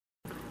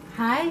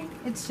Hi,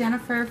 it's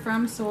Jennifer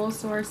from Soul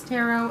Source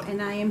Tarot,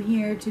 and I am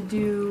here to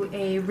do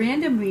a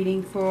random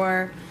reading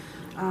for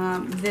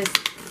this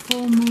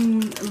full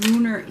moon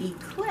lunar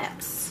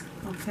eclipse.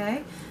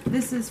 Okay,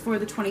 this is for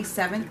the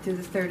 27th through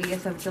the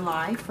 30th of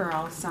July for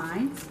all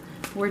signs.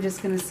 We're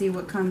just going to see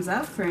what comes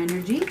up for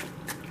energy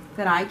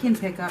that I can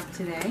pick up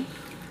today.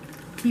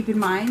 Keep in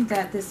mind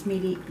that this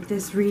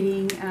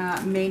reading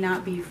may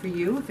not be for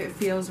you. If it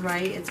feels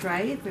right, it's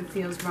right. If it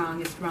feels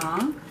wrong, it's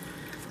wrong.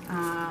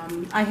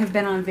 I have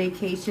been on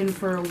vacation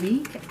for a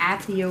week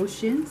at the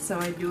ocean, so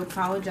I do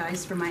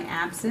apologize for my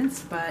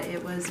absence, but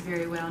it was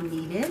very well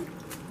needed.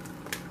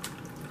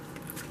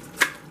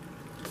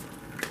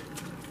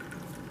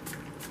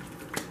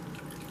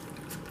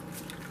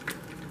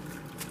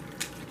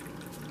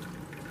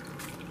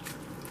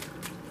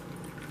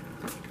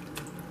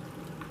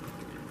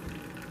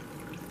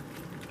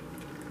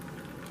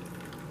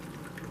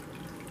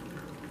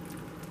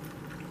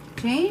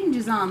 Change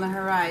is on the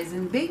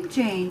horizon. Big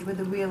change with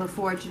the Wheel of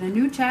Fortune. A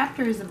new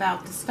chapter is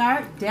about to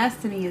start.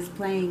 Destiny is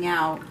playing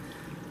out.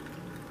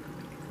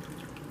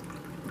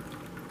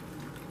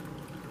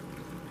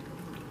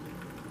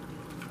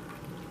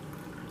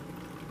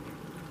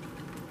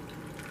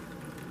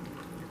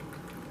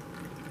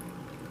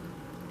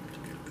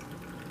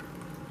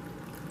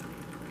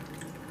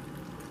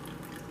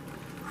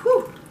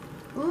 Whew!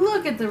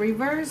 Look at the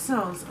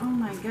reversals. Oh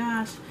my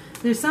gosh.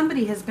 There's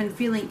somebody has been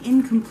feeling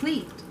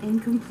incomplete,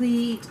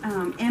 empty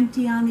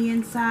on the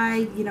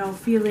inside, you know,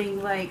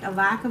 feeling like a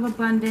lack of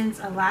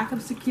abundance, a lack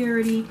of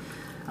security,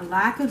 a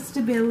lack of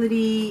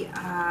stability.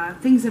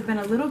 Things have been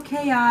a little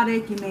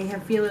chaotic. You may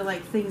have feeling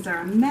like things are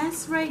a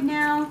mess right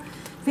now.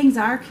 Things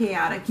are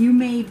chaotic. You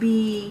may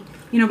be,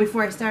 you know,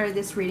 before I started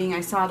this reading,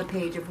 I saw the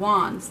Page of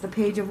Wands. The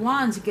Page of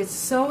Wands gets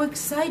so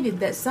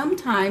excited that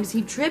sometimes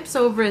he trips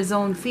over his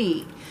own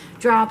feet,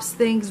 drops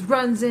things,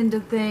 runs into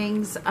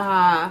things,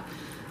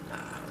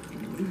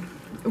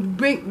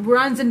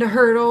 runs into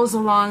hurdles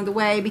along the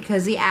way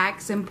because he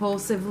acts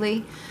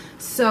impulsively.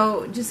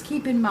 So just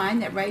keep in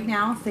mind that right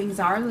now things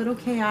are a little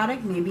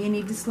chaotic. Maybe you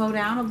need to slow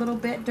down a little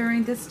bit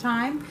during this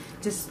time.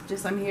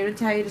 Just I'm here to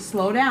tell you to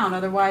slow down.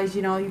 Otherwise,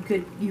 you know, you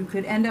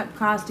could end up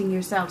costing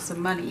yourself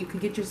some money. You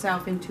could get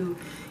yourself into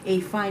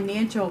a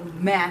financial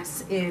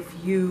mess if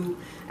you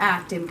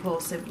act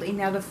impulsively.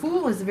 Now, the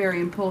Fool is very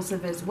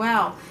impulsive as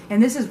well,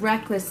 and this is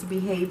reckless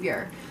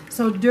behavior.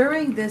 So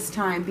during this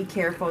time, be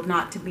careful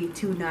not to be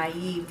too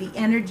naive. The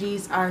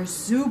energies are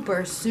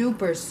super,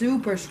 super,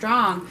 super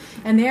strong,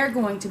 and they're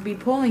going to be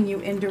pulling you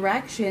in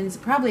directions,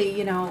 probably,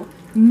 you know,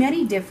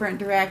 many different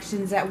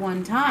directions at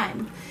one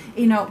time.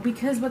 You know,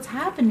 because what's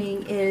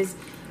happening is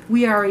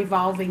we are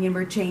evolving and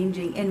we're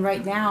changing, and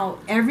right now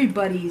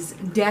everybody's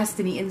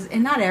destiny,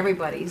 and not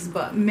everybody's,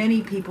 but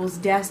many people's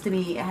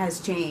destiny has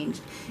changed.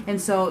 And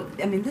so,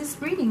 I mean,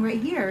 this reading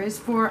right here is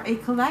for a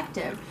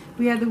collective.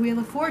 We have the Wheel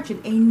of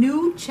Fortune. A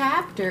new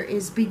chapter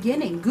is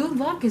beginning. Good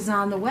luck is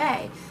on the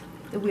way.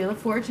 The Wheel of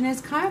Fortune is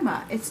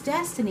karma. It's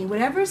destiny.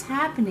 Whatever's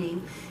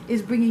happening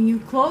is bringing you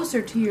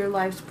closer to your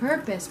life's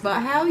purpose.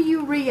 But how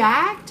you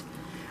react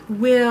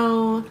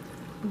will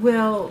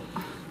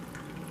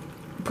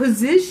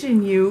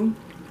position you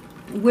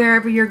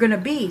wherever you're going to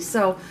be.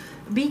 So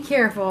be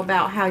careful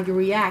about how you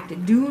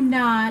react. Do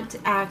not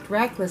act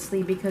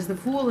recklessly, because the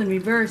Fool in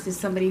reverse is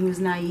somebody who's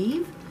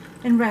naive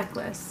and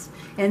reckless.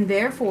 And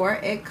therefore,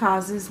 it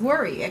causes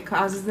worry. It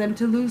causes them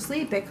to lose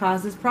sleep. It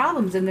causes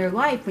problems in their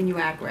life when you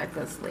act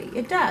recklessly.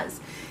 It does.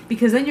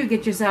 Because then you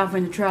get yourself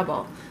into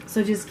trouble.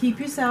 So just try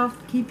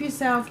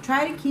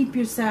to keep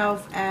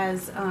yourself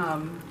as,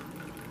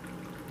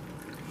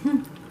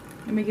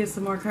 let me get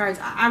some more cards.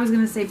 I was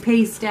going to say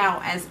paced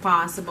out as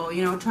possible.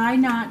 You know, try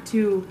not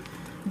to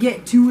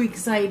get too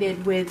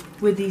excited with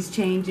these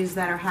changes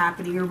that are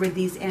happening, or with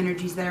these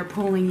energies that are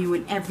pulling you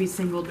in every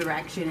single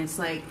direction. It's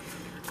like,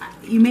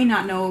 you may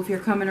not know if you're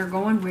coming or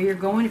going, where you're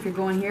going, if you're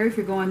going here, if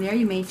you're going there.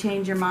 You may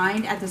change your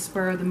mind at the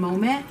spur of the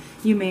moment.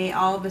 You may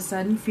all of a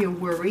sudden feel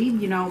worried,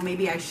 you know,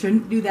 maybe I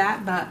shouldn't do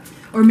that,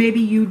 or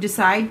maybe you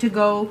decide to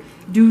go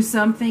do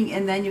something,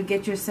 and then you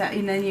get yourself,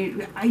 and then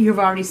you've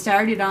already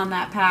started on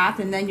that path,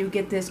 and then you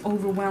get this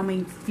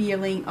overwhelming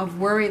feeling of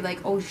worry, like,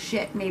 oh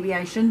shit, maybe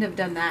I shouldn't have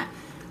done that.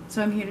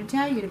 So I'm here to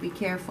tell you to be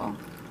careful.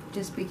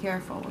 Just be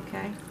careful,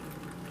 okay?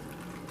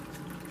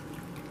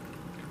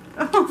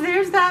 Oh,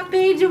 there's that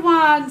Page of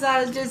Wands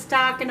I was just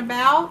talking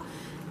about.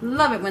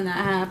 Love it when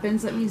that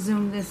happens. Let me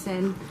zoom this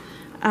in.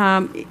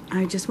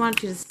 I just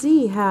want you to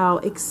see how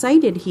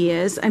excited he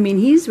is. I mean,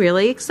 he's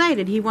really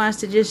excited. He wants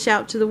to just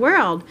shout to the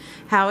world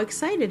how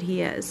excited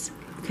he is.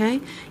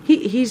 Okay?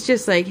 He's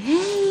just like,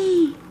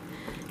 hey.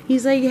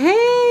 He's like,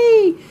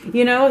 hey.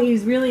 You know,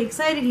 he's really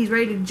excited. He's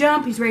ready to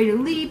jump. He's ready to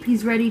leap.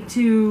 He's ready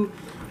to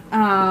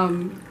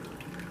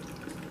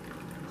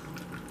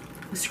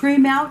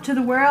scream out to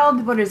the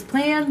world what his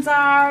plans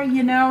are.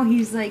 You know,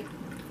 he's like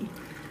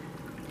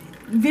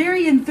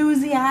very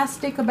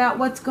enthusiastic about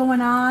what's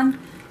going on.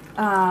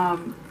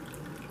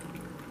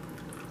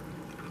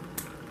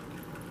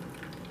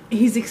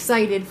 He's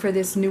excited for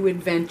this new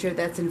adventure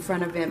that's in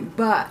front of him,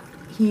 but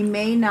he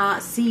may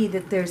not see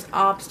that there's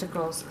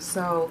obstacles.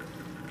 So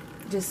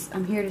just,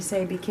 I'm here to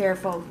say, be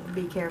careful,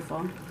 be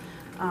careful.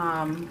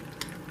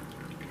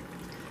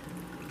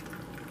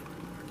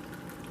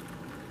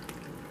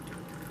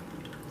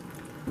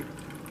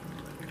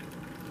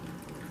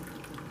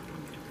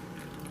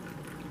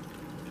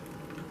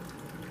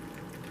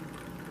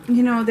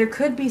 You know, there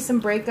could be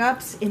some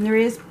breakups, and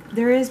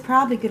there is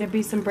probably going to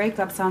be some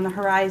breakups on the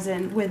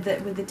horizon with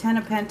the Ten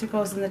of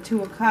Pentacles and the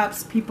Two of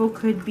Cups. People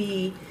could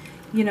be,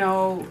 you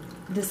know,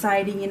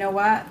 deciding, you know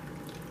what,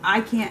 I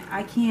can't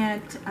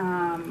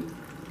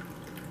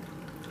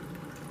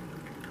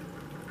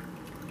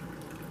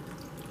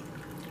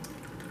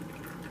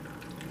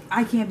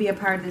be a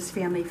part of this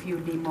family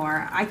feud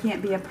anymore. I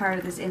can't be a part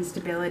of this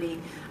instability.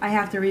 I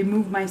have to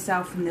remove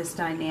myself from this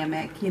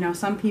dynamic. You know,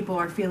 some people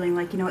are feeling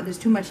like, you know what, there's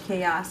too much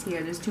chaos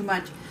here. There's too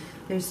much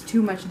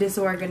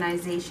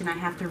disorganization. I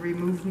have to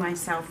remove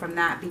myself from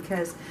that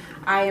because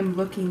I am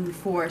looking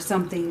for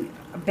something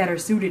better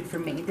suited for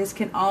me. This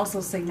can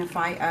also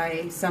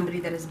signify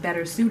somebody that is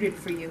better suited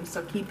for you.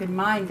 So keep in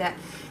mind that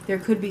there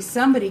could be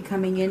somebody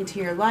coming into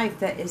your life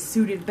that is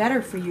suited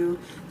better for you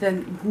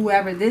than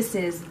whoever this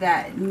is,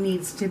 that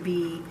needs to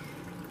be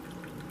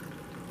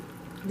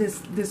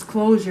this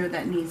closure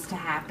that needs to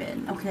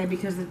happen, okay?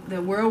 Because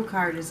the World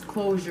card is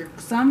closure.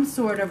 Some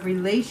sort of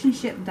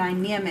relationship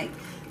dynamic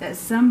that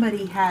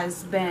somebody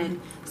has been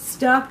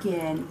stuck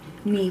in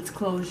needs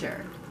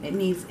closure. It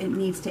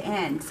needs to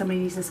end.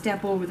 Somebody needs to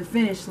step over the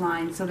finish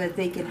line so that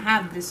they can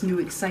have this new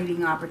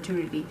exciting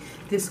opportunity,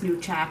 this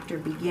new chapter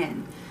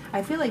begin.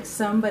 I feel like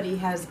somebody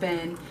has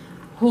been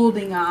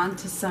holding on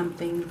to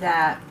something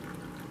that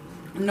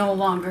no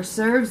longer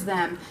serves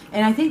them,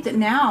 and I think that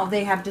now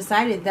they have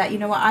decided that, you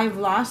know what, I've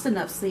lost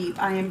enough sleep.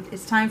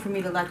 It's time for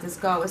me to let this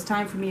go. It's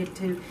time for me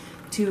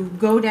to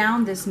go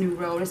down this new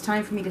road. It's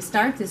time for me to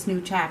start this new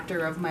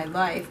chapter of my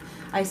life.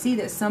 I see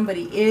that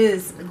somebody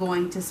is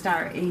going to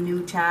start a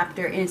new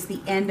chapter, and it's the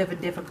end of a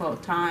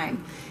difficult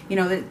time. You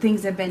know, that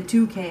things have been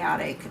too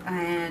chaotic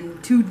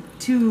and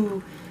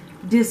too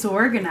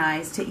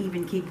disorganized to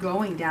even keep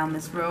going down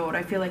this road.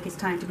 I feel like it's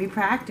time to be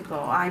practical.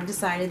 I've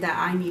decided that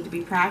I need to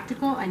be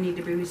practical, I need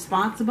to be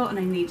responsible, and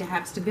I need to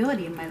have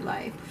stability in my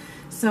life.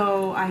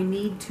 So I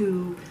need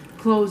to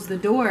close the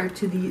door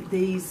to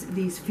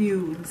these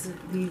feuds,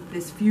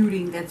 this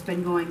feuding that's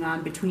been going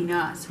on between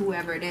us,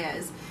 whoever it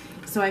is.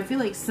 So I feel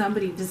like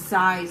somebody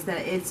decides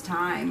that it's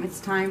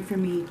time for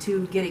me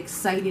to get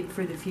excited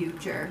for the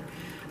future.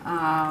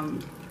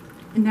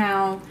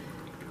 Now,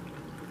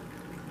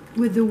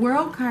 with the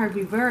World card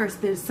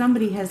reversed,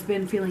 somebody has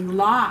been feeling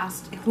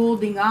lost,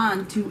 holding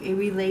on to a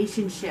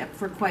relationship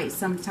for quite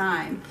some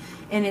time.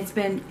 And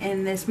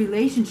this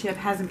relationship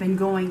hasn't been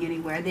going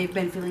anywhere. They've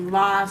been feeling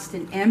lost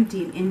and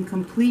empty and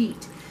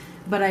incomplete.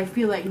 But I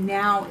feel like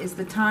now is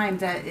the time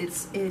that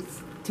it's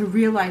to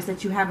realize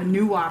that you have a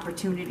new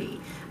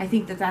opportunity. I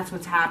think that that's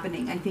what's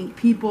happening. I think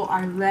people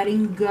are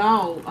letting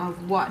go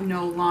of what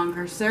no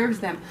longer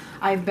serves them.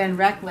 I've been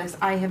reckless.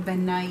 I have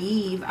been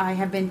naive. I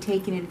have been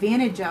taken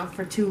advantage of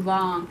for too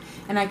long.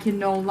 And I can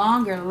no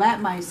longer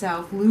let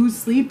myself lose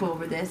sleep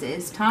over this.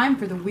 It's time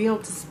for the wheel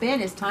to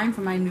spin. It's time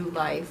for my new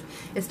life.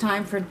 It's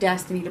time for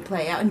destiny to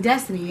play out. And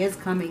destiny is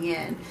coming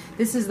in.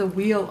 This is the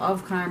wheel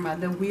of karma,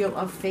 the wheel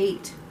of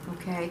fate.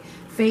 Okay,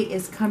 fate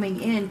is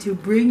coming in to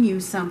bring you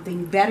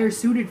something better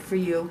suited for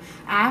you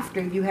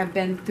after you have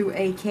been through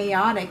a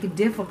chaotic,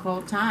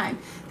 difficult time.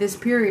 This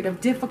period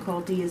of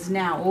difficulty is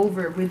now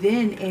over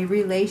within a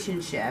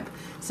relationship.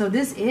 So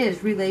this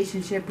is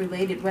relationship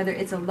related, whether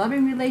it's a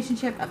loving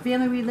relationship, a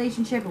family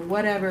relationship, or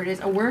whatever it is,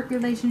 a work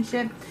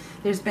relationship.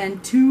 There's been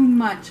too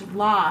much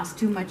loss,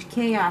 too much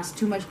chaos,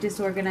 too much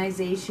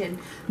disorganization,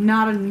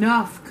 not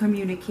enough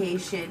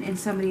communication, and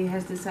somebody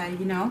has decided,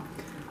 you know,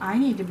 I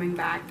need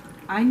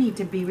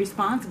to be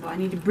responsible. I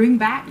need to bring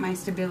back my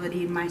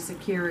stability and my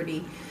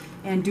security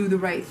and do the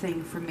right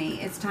thing for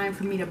me. It's time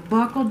for me to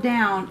buckle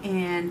down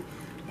and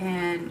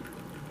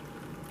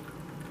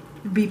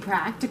be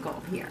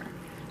practical here.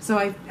 So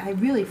I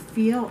really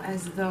feel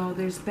as though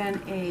there's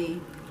been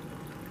a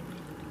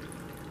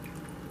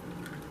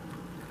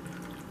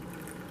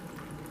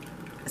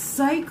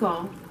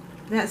cycle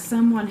that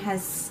someone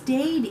has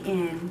stayed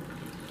in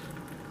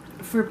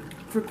for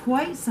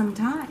quite some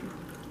time.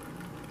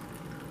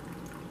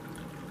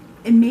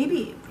 And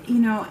maybe, you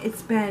know,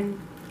 it's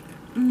been,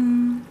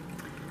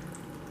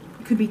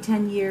 could be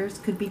 10 years,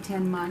 could be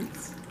 10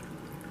 months.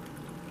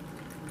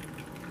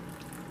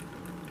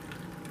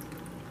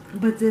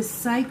 But this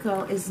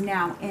cycle is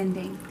now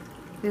ending.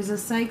 There's a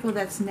cycle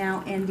that's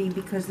now ending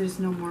because there's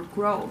no more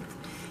growth.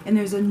 And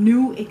there's a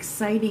new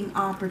exciting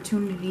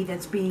opportunity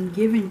that's being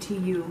given to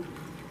you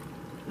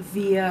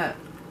via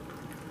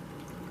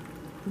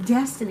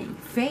destiny,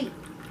 fate.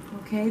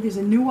 Okay? There's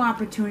a new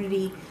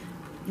opportunity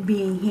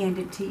being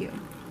handed to you.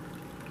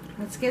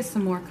 Let's get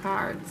some more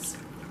cards.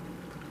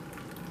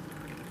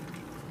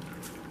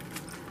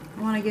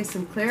 I want to get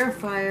some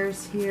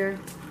clarifiers here.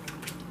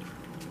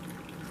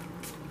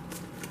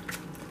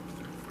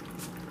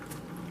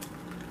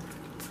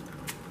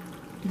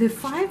 the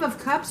Five of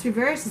Cups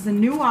reverse is a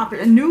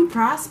new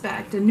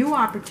prospect, a new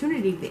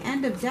opportunity, the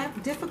end of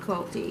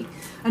difficulty,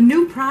 a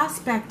new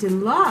prospect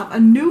in love, a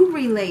new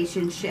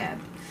relationship.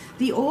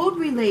 The old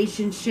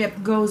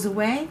relationship goes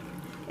away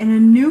and a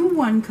new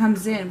one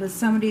comes in with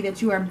somebody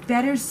that you are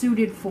better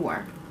suited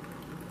for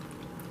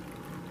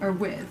or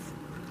with.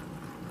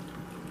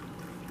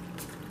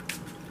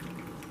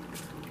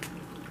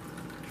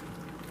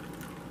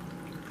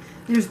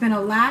 There's been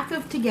a lack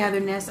of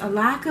togetherness, a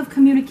lack of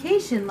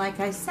communication, like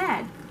I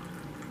said.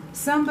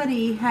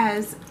 Somebody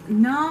has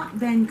not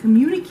been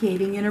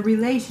communicating in a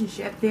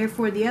relationship.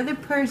 Therefore, the other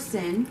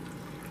person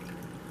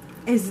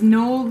is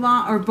no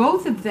longer, or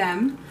both of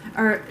them,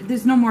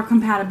 there's no more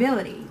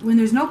compatibility. When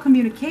there's no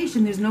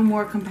communication, there's no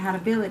more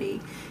compatibility.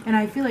 And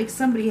I feel like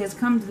somebody has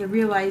come to the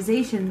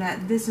realization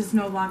that this is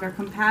no longer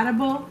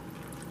compatible.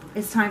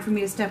 It's time for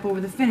me to step over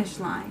the finish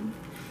line.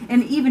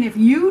 And even if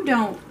you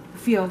don't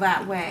feel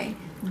that way,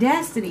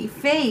 destiny,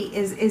 fate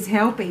is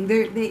helping.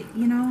 They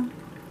you know,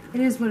 it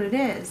is what it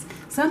is.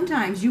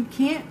 Sometimes you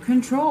can't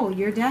control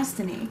your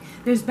destiny.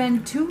 There's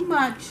been too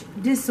much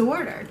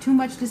disorder, too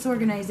much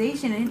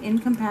disorganization and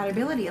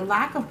incompatibility, a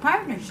lack of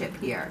partnership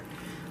here.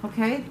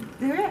 Okay,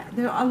 there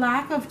a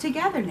lack of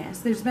togetherness.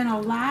 There's been a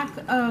lack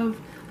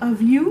of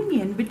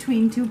union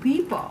between two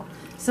people.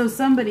 So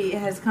somebody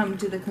has come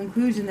to the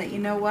conclusion that, you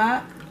know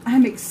what,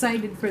 I'm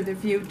excited for the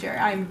future.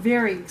 I'm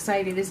very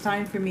excited. It's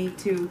time for me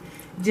to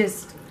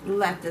just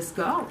let this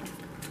go.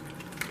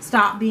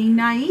 Stop being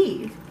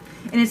naive.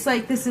 And it's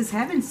like, this is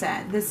heaven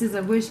said. This is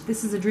a wish.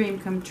 This is a dream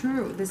come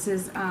true. This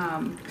is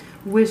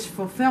wish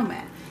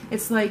fulfillment.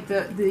 It's like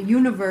the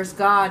universe,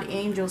 God,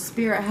 angel,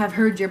 spirit have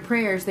heard your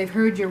prayers. They've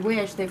heard your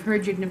wish. They've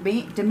heard your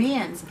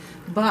demands.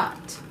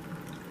 But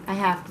I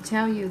have to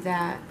tell you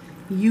that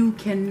you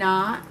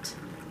cannot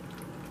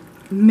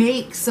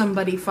make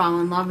somebody fall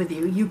in love with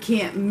you. You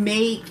can't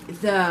make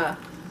the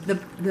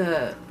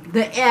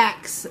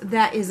ex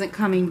that isn't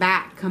coming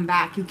back come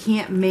back. You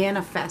can't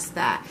manifest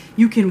that.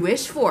 You can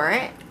wish for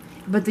it,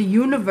 but the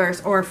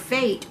universe or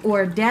fate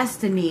or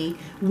destiny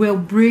will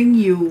bring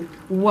you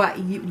what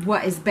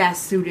is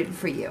best suited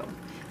for you.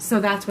 So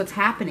that's what's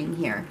happening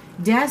here.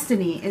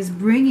 Destiny is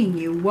bringing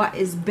you what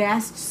is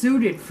best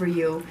suited for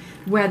you,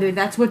 whether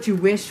that's what you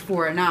wished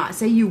for or not.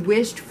 Say you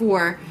wished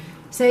for,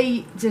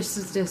 say,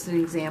 just an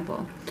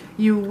example.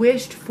 You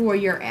wished for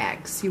your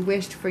ex. You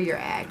wished for your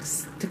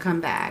ex to come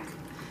back.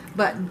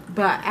 But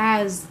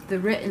as the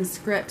written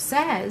script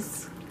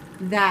says,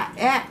 that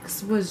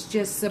ex was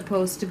just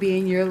supposed to be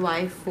in your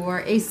life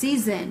for a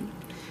season.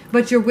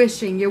 But you're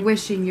wishing, you're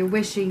wishing, you're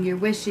wishing, you're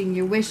wishing,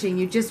 you're wishing.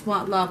 You just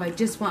want love. I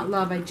just want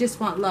love. I just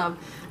want love.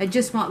 I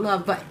just want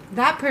love. But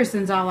that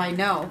person's all I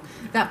know.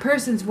 That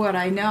person's what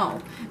I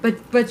know.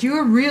 But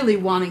you're really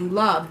wanting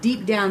love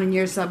deep down in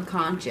your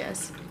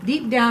subconscious.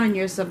 Deep down in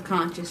your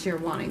subconscious, you're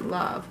wanting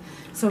love.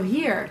 So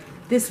here,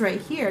 this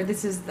right here,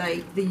 this is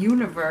like the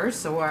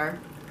universe or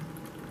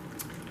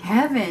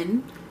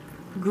heaven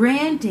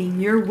granting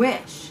your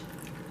wish.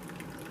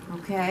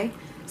 Okay?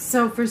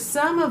 So for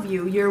some of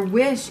you, your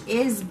wish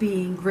is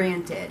being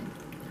granted.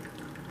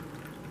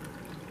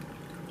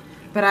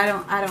 But I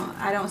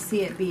don't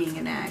see it being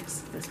an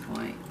ex at this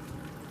point.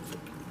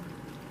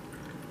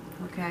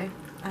 Okay?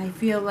 I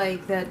feel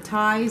like the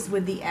ties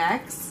with the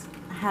ex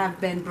have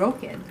been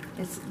broken.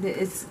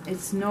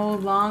 It's no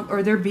longer,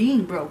 or they're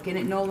being broken.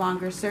 It no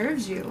longer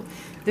serves you.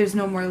 There's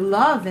no more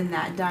love in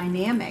that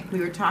dynamic. We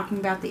were talking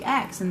about the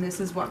ex, and this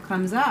is what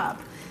comes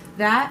up.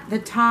 That the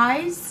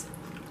ties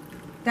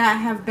that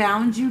have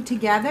bound you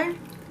together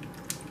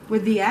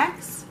with the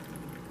ex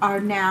are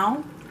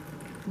now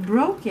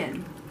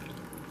broken.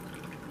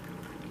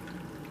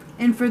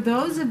 And for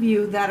those of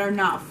you that are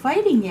not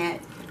fighting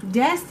it,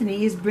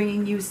 destiny is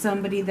bringing you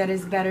somebody that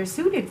is better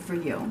suited for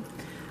you.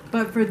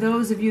 But for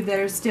those of you that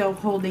are still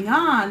holding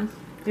on,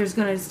 there's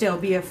going to still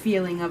be a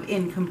feeling of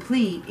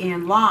incomplete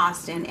and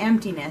lost and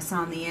emptiness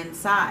on the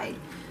inside.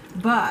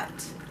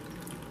 But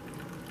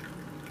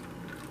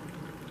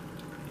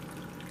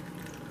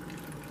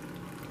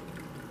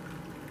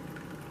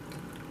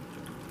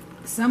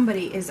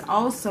somebody is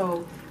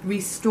also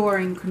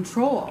restoring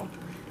control.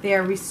 They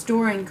are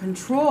restoring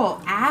control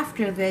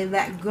after they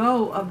let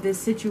go of this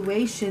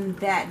situation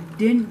that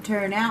didn't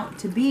turn out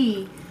to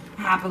be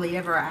happily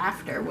ever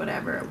after,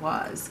 whatever it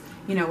was.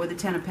 You know, with the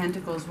Ten of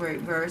Pentacles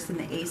reversed and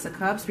the Ace of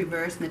Cups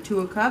reversed and the Two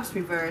of Cups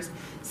reversed.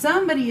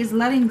 Somebody is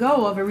letting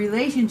go of a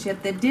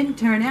relationship that didn't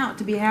turn out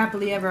to be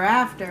happily ever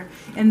after.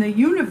 And the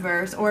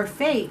universe or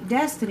fate,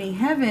 destiny,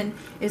 heaven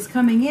is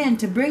coming in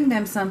to bring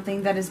them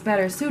something that is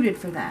better suited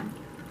for them.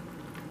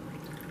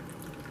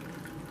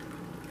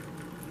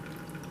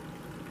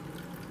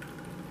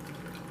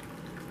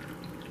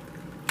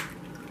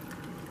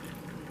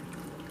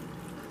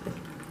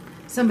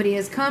 Somebody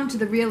has come to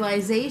the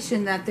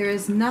realization that there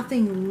is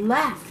nothing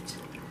left.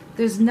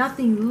 There's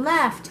nothing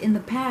left in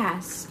the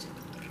past.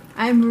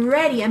 I'm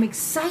ready. I'm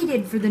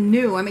excited for the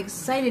new. I'm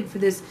excited for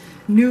this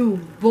new,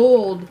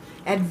 bold,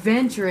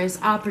 adventurous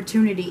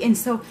opportunity. And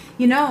so,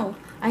 you know,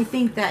 I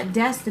think that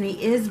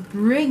destiny is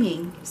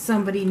bringing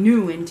somebody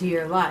new into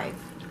your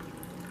life.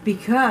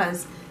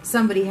 because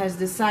somebody has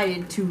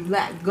decided to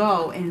let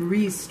go and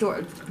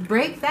restore.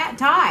 Break that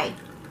tie.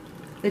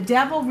 The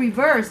devil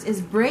reversed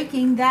is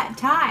breaking that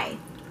tie.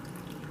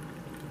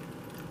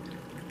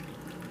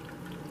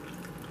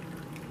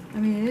 I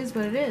mean, it is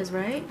what it is,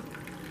 right?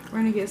 We're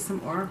going to get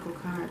some oracle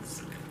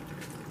cards.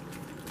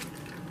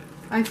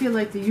 I feel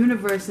like the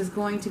universe is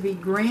going to be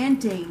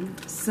granting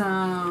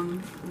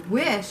some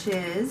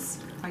wishes,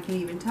 if I can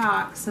even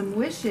talk, some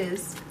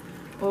wishes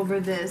over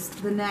this,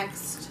 the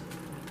next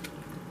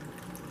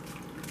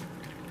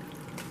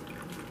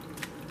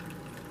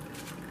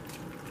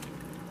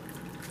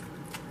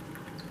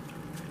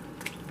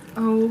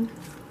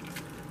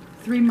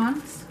 3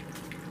 months,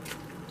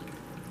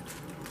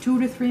 2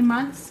 to 3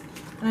 months.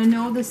 And I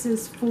know this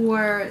is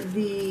for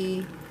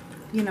the,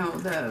 you know,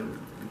 the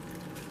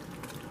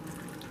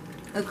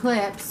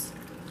eclipse,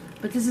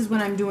 but this is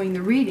when I'm doing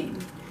the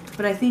reading.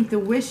 But I think the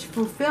wish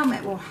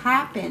fulfillment will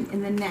happen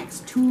in the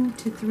next 2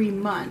 to 3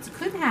 months.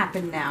 Could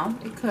happen now.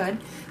 It could.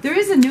 There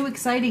is a new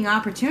exciting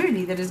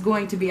opportunity that is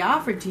going to be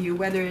offered to you,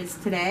 whether it's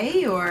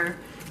today or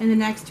in the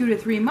next 2 to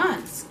 3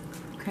 months.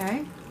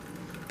 Okay?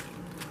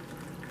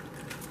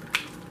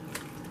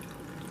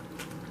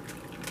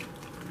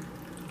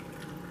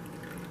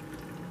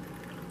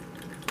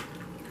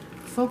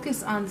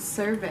 Focus on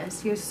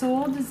service. Your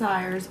soul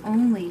desires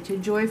only to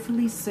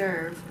joyfully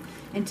serve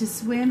and to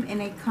swim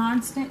in a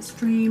constant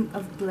stream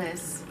of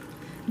bliss.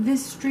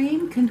 This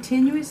stream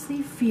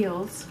continuously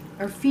feeds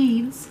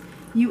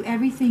you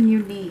everything you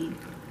need.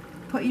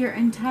 Put your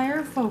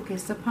entire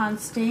focus upon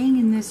staying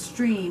in this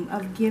stream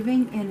of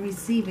giving and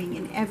receiving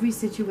in every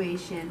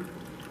situation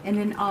and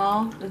in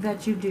all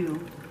that you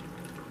do.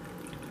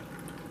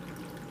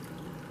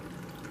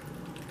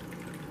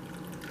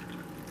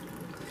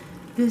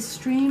 This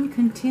stream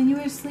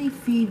continuously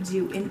feeds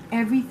you in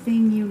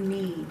everything you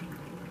need.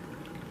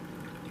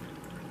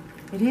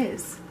 It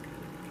is.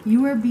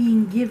 You are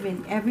being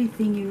given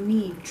everything you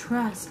need.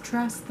 Trust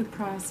the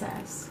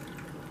process.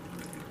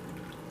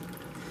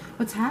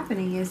 What's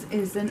happening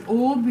is an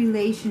old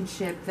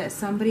relationship that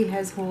somebody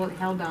has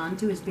held on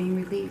to is being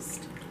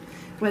released.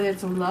 Whether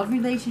it's a love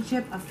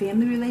relationship, a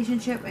family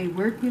relationship, a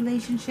work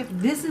relationship,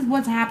 this is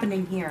what's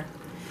happening here.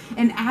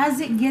 And as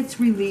it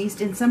gets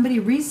released and somebody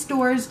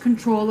restores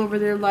control over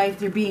their life,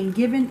 they're being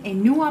given a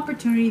new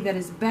opportunity that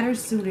is better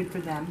suited for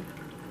them.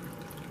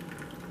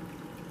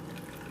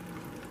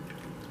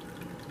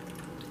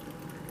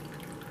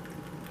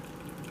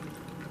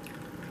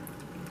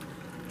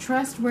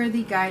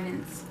 Trustworthy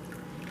guidance.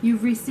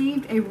 You've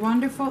received a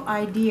wonderful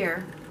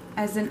idea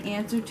as an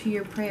answer to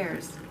your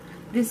prayers.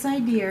 This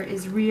idea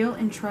is real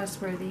and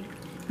trustworthy.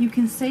 You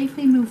can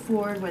safely move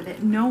forward with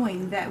it,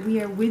 knowing that we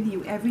are with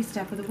you every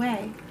step of the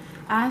way.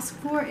 Ask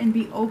for and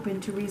be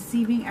open to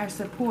receiving our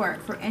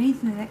support for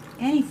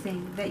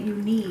anything that you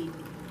need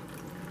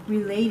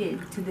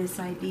related to this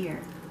idea.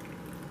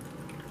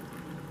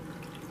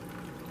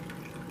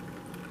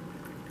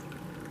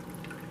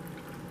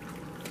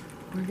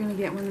 We're going to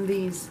get one of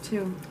these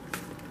too.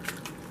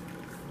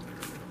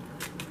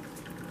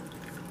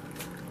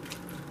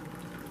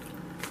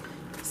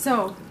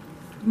 So,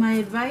 my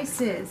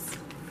advice is,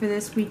 for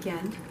this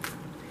weekend,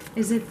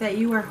 is that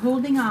you are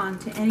holding on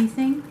to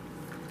anything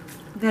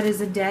that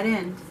is a dead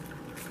end,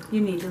 you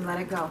need to let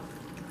it go.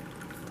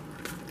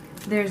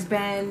 There's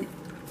been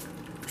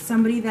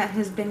somebody that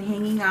has been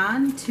hanging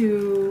on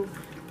to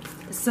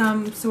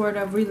some sort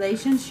of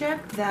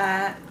relationship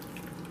that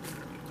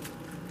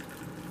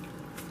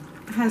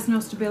has no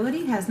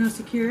stability, has no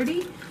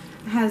security,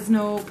 has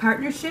no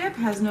partnership,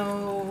 has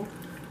no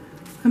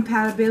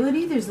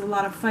compatibility. There's a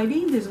lot of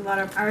fighting, there's a lot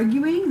of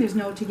arguing, there's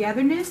no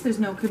togetherness, there's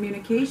no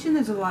communication,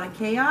 there's a lot of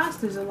chaos,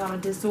 there's a lot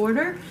of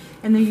disorder,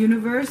 and the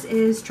universe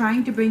is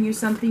trying to bring you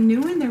something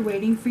new and they're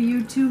waiting for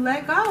you to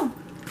let go.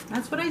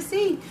 That's what I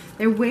see.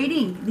 They're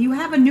waiting. You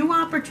have a new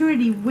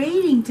opportunity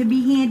waiting to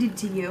be handed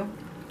to you.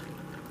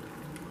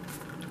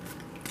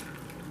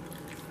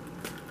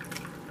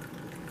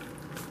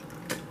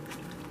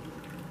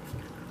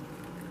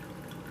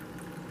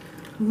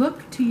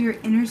 Look to your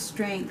inner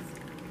strength.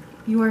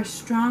 You are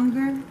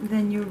stronger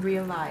than you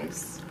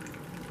realize.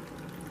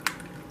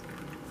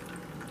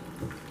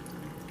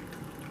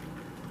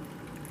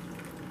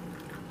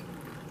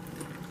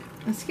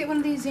 Let's get one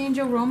of these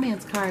angel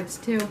romance cards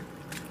too.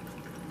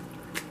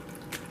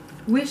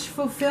 Wish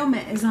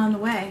fulfillment is on the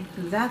way.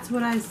 That's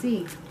what I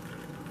see.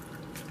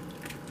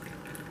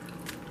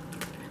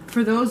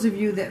 For those of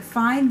you that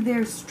find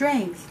their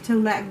strength to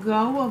let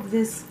go of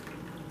this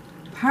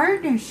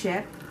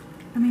partnership,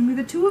 I mean, with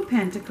the Two of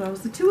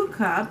Pentacles, the Two of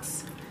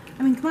Cups,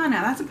 I mean, come on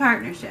now, that's a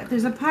partnership.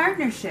 There's a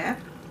partnership,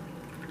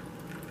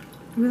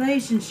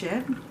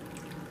 relationship,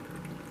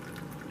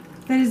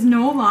 that is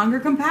no longer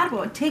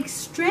compatible. It takes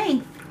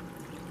strength.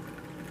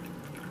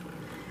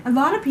 A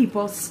lot of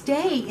people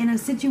stay in a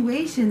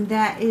situation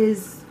that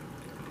is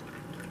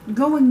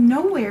going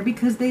nowhere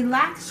because they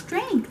lack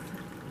strength.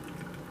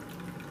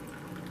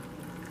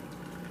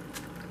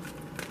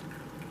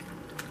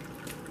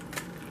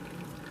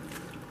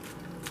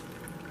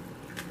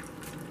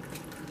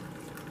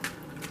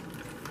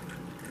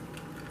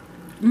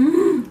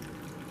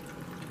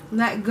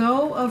 Let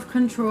go of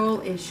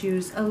control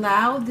issues.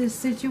 Allow this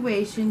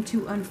situation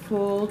to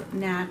unfold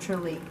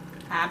naturally.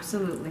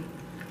 Absolutely.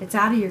 It's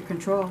out of your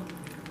control.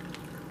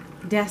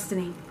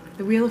 Destiny.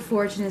 The Wheel of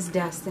Fortune is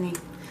destiny.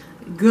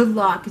 Good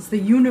luck. It's the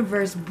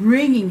universe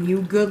bringing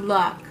you good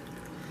luck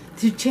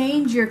to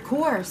change your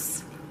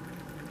course.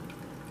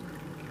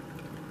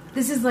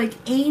 This is like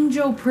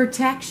angel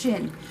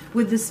protection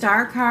with the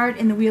Star card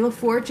and the Wheel of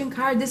Fortune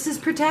card. This is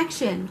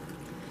protection.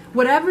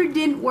 Whatever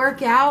didn't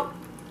work out,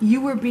 you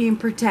were being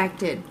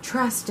protected.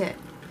 Trust it.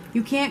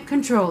 You can't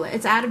control it.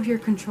 It's out of your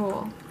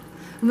control.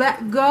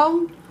 Let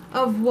go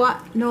of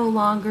what no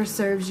longer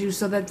serves you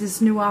so that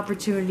this new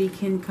opportunity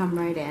can come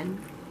right in.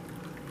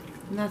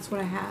 And that's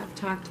what I have.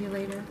 Talk to you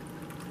later.